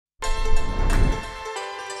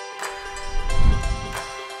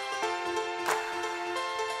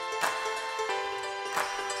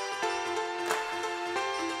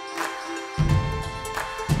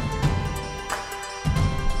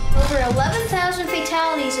1,000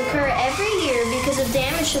 fatalities occur every year because of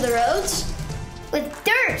damage to the roads. With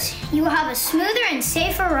dirt, you will have a smoother and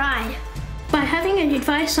safer ride. By having a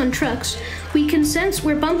device on trucks, we can sense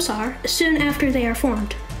where bumps are soon after they are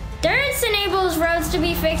formed. Dirt enables roads to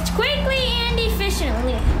be fixed quickly and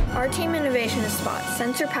efficiently. Our team innovation is Spot,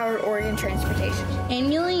 sensor-powered organ transportation.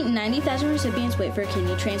 Annually, 90,000 recipients wait for a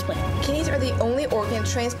kidney transplant. Kidneys are the only organ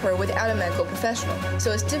transported without a medical professional,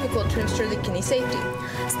 so it's difficult to ensure the kidney safety.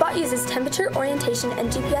 Spot uses temperature, orientation,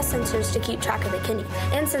 and GPS sensors to keep track of the kidney,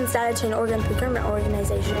 and sends data to an organ procurement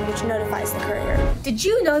organization, which notifies the courier. Did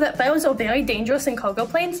you know that FIOs are very dangerous in cargo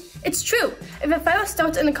planes? It's true. If a FIO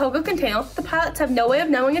starts in a cargo container, the pilots have no way of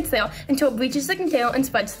knowing it's there until it breaches the container and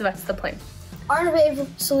spreads to the rest of the plane. Our innovative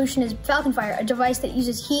solution is Falcon Fire, a device that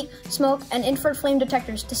uses heat, smoke, and infrared flame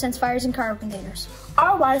detectors to sense fires in cargo containers.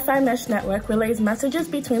 Our Wi-Fi mesh network relays messages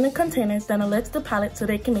between the containers, then alerts the pilot so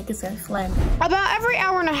they can make a safe landing. About every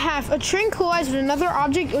hour and a half, a train collides with another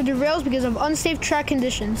object or derails because of unsafe track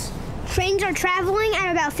conditions. Trains are traveling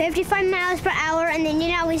at about 55 miles per hour and they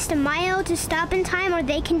need at least a mile to stop in time or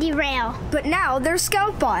they can derail. But now there's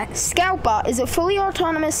ScoutBot. ScoutBot is a fully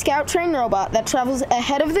autonomous scout train robot that travels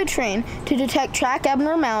ahead of the train to detect track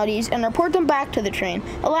abnormalities and report them back to the train,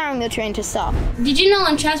 allowing the train to stop. Did you know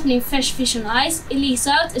when transporting fresh fish on ice, it leaks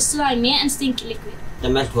out a slimy and stinky liquid? The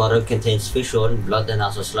meltwater contains fish oil, blood, and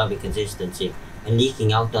has a slimy consistency. And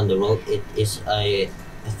leaking out on the road, it is a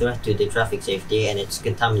threat to the traffic safety, and it's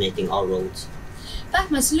contaminating our roads.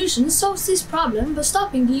 Backman Solution solves this problem by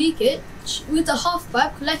stopping the leakage with a half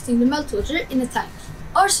pipe collecting the meltwater in a tank.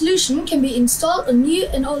 Our solution can be installed on new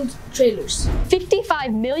and old trailers.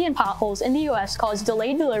 55 million potholes in the US cause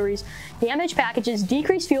delayed deliveries, damaged packages,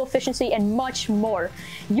 decreased fuel efficiency, and much more.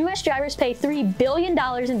 US drivers pay $3 billion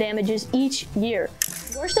in damages each year.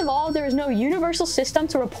 Worst of all, there is no universal system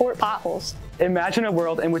to report potholes. Imagine a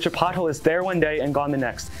world in which a pothole is there one day and gone the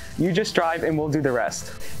next. You just drive and we'll do the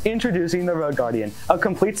rest. Introducing the Road Guardian, a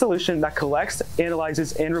complete solution that collects,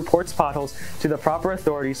 analyzes, and reports potholes to the proper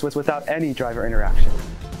authorities without any driver interaction.